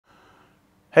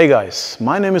Hey guys,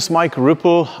 my name is Mike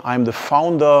Ripple. I'm the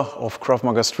founder of Krav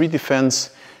Maga Street Defense,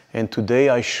 and today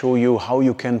I show you how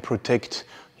you can protect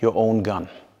your own gun.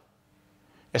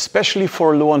 Especially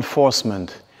for law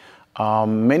enforcement.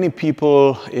 Many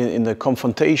people in the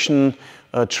confrontation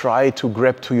try to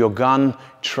grab to your gun,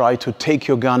 try to take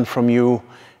your gun from you,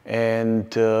 and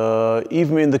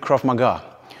even in the Krav Maga.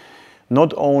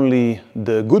 Not only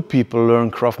the good people learn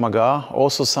Krav Maga,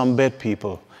 also some bad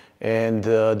people. And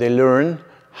they learn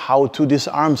how to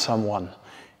disarm someone.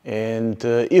 And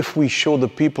if we show the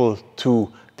people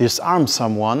to disarm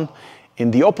someone,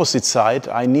 in the opposite side,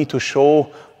 I need to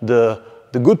show the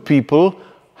good people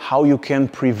how you can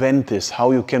prevent this,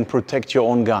 how you can protect your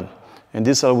own gun. And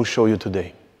this I will show you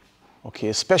today. Okay,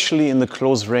 especially in the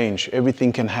close range,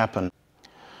 everything can happen.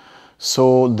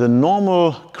 So the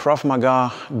normal Krav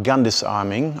Maga gun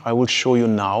disarming, I will show you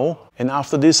now. And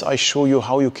after this, I show you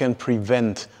how you can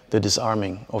prevent the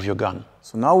disarming of your gun.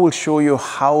 So now we'll show you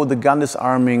how the gun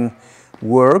disarming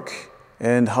work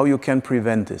and how you can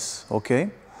prevent this, okay?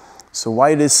 So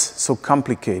why it is so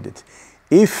complicated?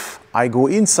 If I go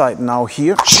inside now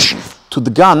here to the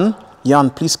gun,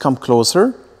 Jan, please come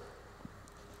closer.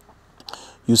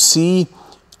 You see,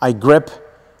 I break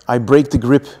the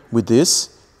grip with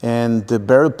this, and the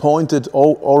barrel pointed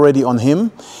already on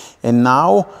him, and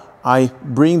now I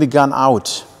bring the gun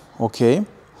out, okay?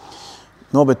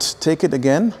 No, but take it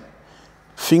again,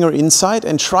 finger inside,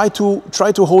 and try to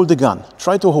hold the gun.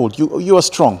 Try to hold, you are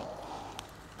strong.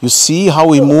 You see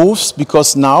how he moves,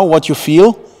 because now what you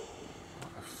feel?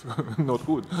 Not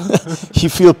good. He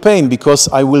feel pain, because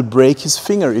I will break his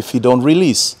finger if he don't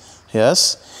release,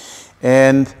 yes?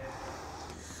 And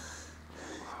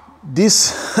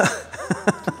this,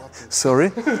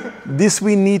 sorry, this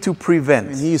we need to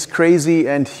prevent. He is crazy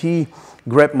and he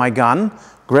grabbed my gun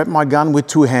with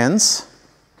 2 hands.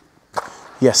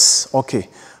 Yes, okay.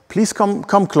 Please come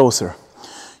closer.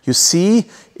 You see,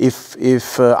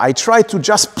 if I try to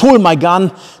just pull my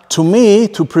gun to me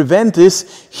to prevent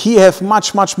this, he have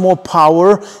much more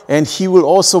power, and he will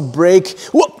also break,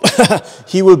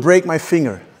 he will break my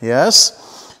finger,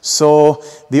 yes? So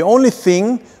the only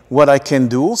thing what I can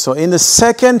do, so in a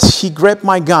second he grabbed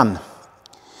my gun.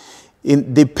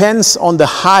 It depends on the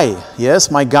high,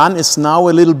 yes? My gun is now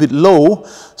a little bit low,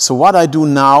 so what I do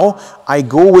now, I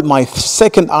go with my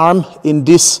second arm in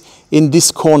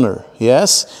this corner,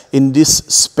 yes? In this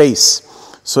space.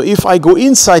 So if I go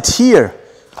inside here,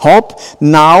 hop,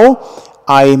 now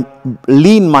I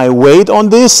lean my weight on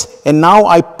this, and now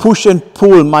I push and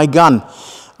pull my gun.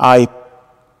 I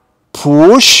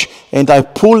push and I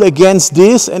pull against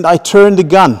this, and I turn the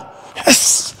gun.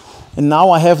 Yes! And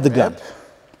now I have the gun.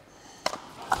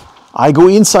 I go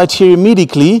inside here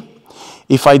immediately.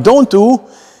 If I don't do,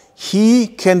 he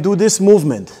can do this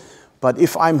movement. But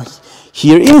if I'm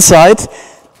here inside,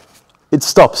 it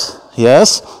stops,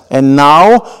 yes? And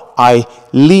now I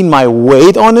lean my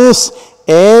weight on this,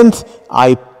 and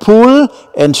I pull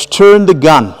and turn the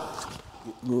gun.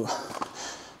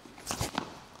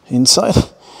 Inside.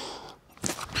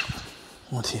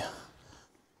 What here?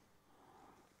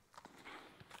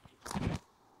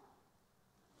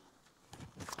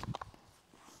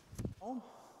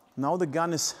 Now the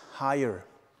gun is higher,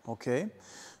 okay?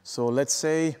 So let's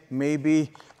say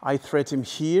maybe I threat him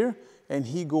here, and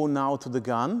he go now to the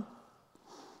gun.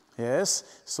 Yes,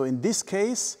 so in this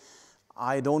case,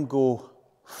 I don't go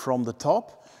from the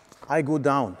top, I go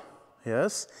down,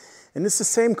 yes? And it's the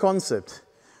same concept.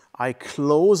 I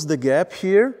close the gap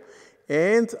here,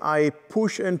 and I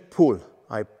push and pull.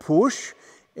 I push,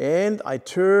 and I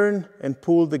turn and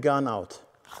pull the gun out.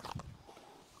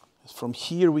 From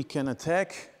here we can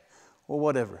attack, or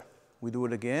whatever. We do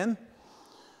it again.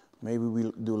 Maybe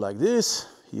we'll do like this.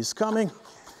 He's coming.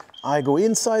 I go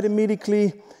inside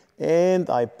immediately, and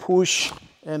I push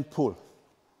and pull.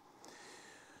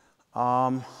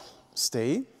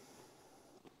 Stay.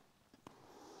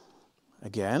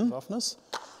 Again. Roughness.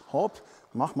 Hop.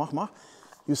 Mach.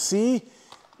 You see,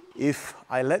 if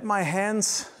I let my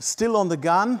hands still on the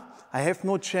gun, I have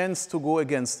no chance to go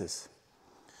against this.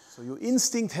 So your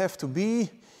instinct have to be,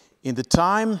 in the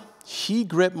time he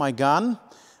grabbed my gun,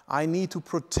 I need to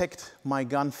protect my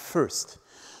gun first.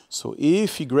 So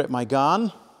if he grabbed my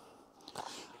gun,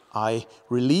 I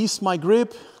release my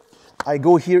grip, I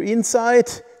go here inside,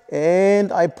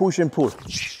 and I push and pull.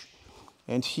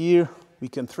 And here we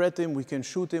can threat him, we can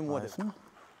shoot him, whatever.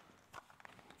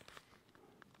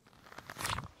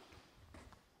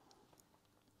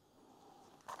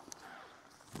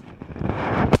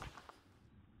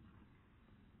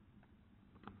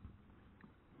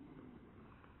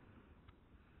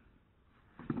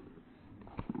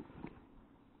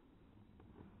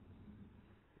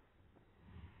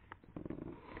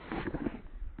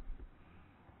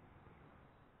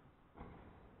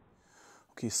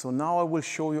 Okay, so now I will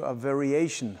show you a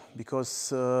variation because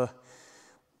the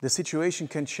situation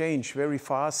can change very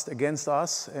fast against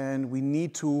us and we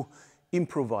need to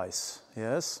improvise,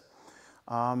 yes?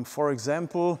 For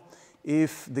example,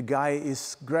 if the guy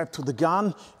is grabbed to the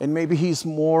gun and maybe he's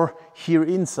more here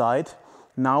inside,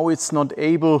 now it's not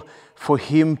able for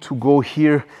him to go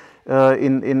here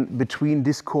in between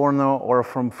this corner or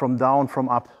from down, from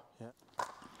up. Yeah.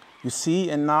 You see,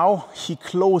 and now he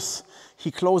closed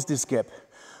this gap.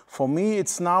 For me,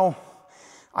 it's now,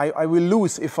 I will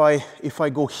lose if I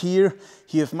go here.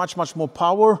 He has much more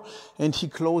power and he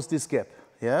closed this gap,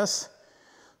 yes?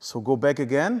 So go back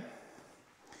again.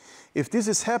 If this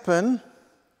has happened,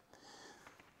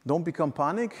 don't become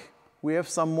panic. We have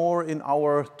some more in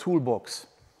our toolbox.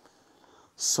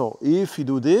 So if you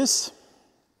do this,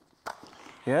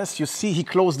 yes, you see he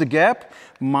closed the gap,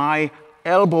 my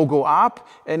elbow go up,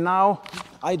 and now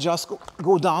I just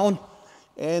go down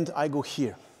and I go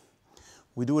here.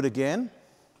 We do it again.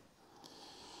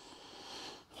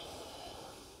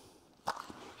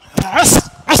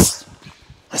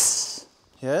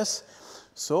 Yes,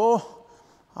 so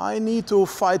I need to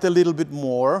fight a little bit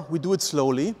more. We do it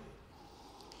slowly.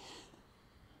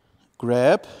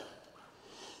 Grab,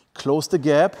 close the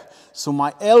gap, so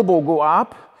my elbow go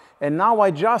up, and now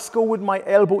I just go with my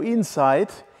elbow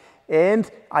inside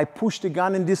and I push the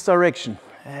gun in this direction.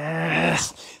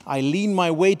 I lean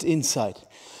my weight inside.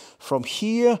 From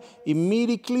here,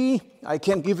 immediately, I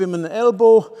can give him an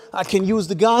elbow, I can use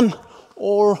the gun,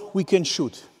 or we can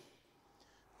shoot.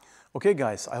 Okay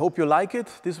guys, I hope you like it.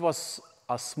 This was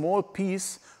a small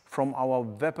piece from our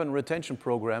weapon retention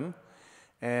program.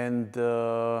 And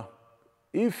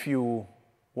if you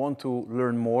want to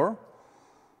learn more,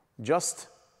 just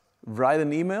write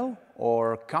an email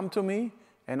or come to me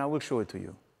and I will show it to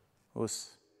you.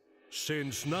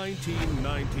 Since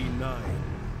 1999,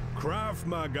 Krav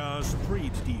Maga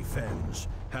Street Defense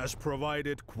has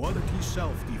provided quality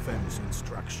self-defense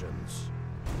instructions.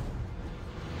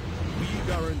 We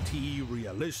guarantee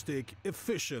realistic,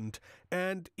 efficient,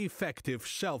 and effective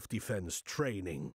self-defense training.